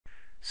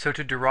So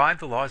to derive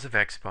the laws of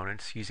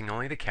exponents using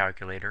only the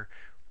calculator,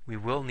 we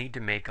will need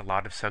to make a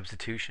lot of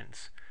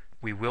substitutions.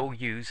 We will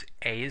use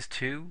a is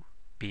 2,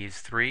 b is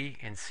 3,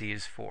 and c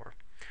is 4.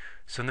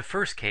 So in the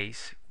first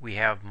case, we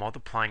have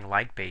multiplying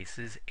like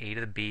bases, a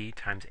to the b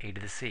times a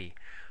to the c.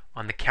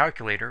 On the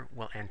calculator,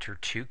 we'll enter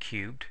 2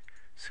 cubed,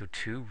 so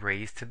 2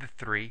 raised to the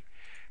 3.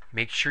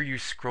 Make sure you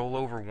scroll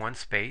over one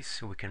space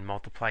so we can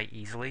multiply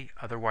easily,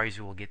 otherwise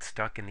you will get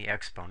stuck in the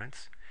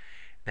exponents.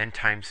 Then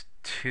times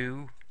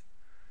 2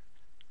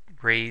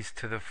 raised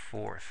to the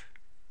 4th.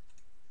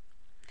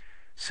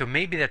 So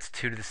maybe that's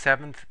 2 to the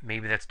 7th,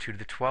 maybe that's 2 to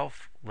the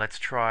 12th. Let's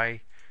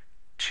try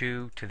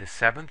 2 to the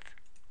 7th.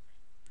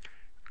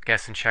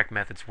 Guess and check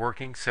method's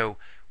working, so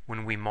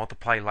when we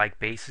multiply like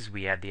bases,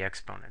 we add the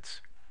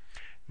exponents.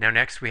 Now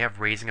next we have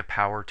raising a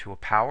power to a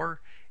power.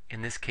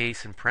 In this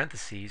case, in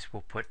parentheses,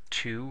 we'll put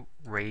 2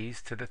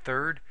 raised to the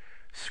 3rd,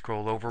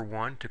 scroll over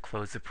 1 to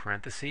close the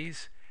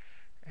parentheses,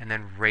 and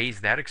then raise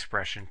that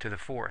expression to the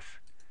 4th.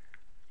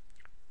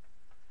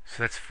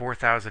 So that's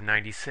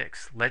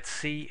 4096. Let's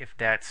see if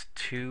that's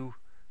 2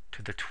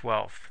 to the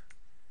 12th.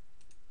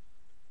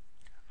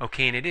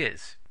 Okay, and it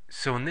is.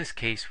 So in this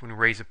case, when we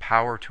raise a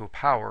power to a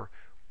power,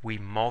 we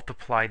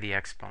multiply the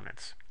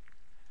exponents.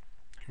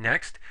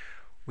 Next,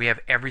 we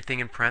have everything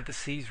in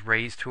parentheses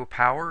raised to a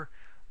power.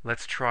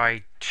 Let's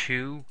try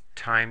 2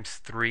 times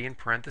 3 in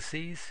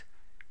parentheses.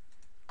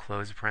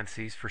 Close the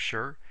parentheses for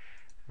sure.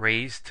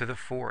 Raised to the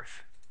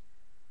 4th.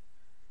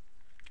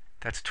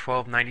 That's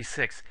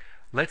 1296.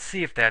 Let's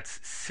see if that's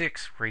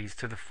 6 raised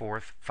to the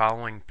 4th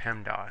following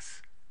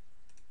PEMDAS.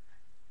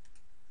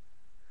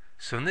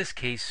 So in this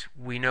case,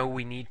 we know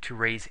we need to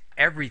raise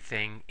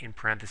everything in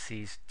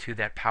parentheses to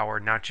that power,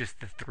 not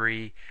just the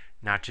 3,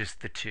 not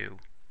just the 2.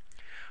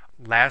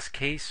 Last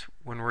case,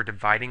 when we're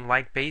dividing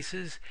like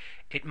bases,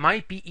 it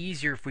might be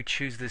easier if we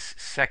choose this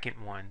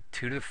second one,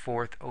 2 to the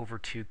 4th over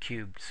 2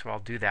 cubed. So I'll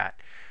do that.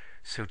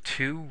 So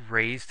 2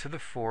 raised to the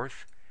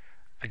 4th.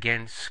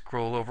 Again,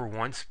 scroll over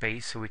one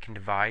space so we can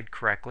divide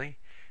correctly.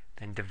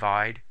 Then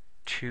divide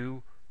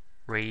 2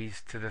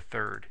 raised to the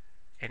 3rd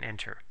and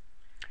enter.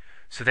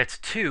 So that's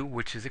 2,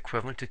 which is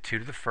equivalent to 2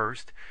 to the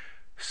 1st.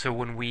 So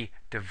when we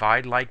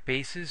divide like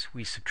bases,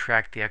 we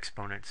subtract the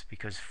exponents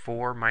because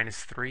 4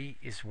 minus 3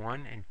 is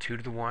 1 and 2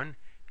 to the 1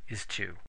 is 2.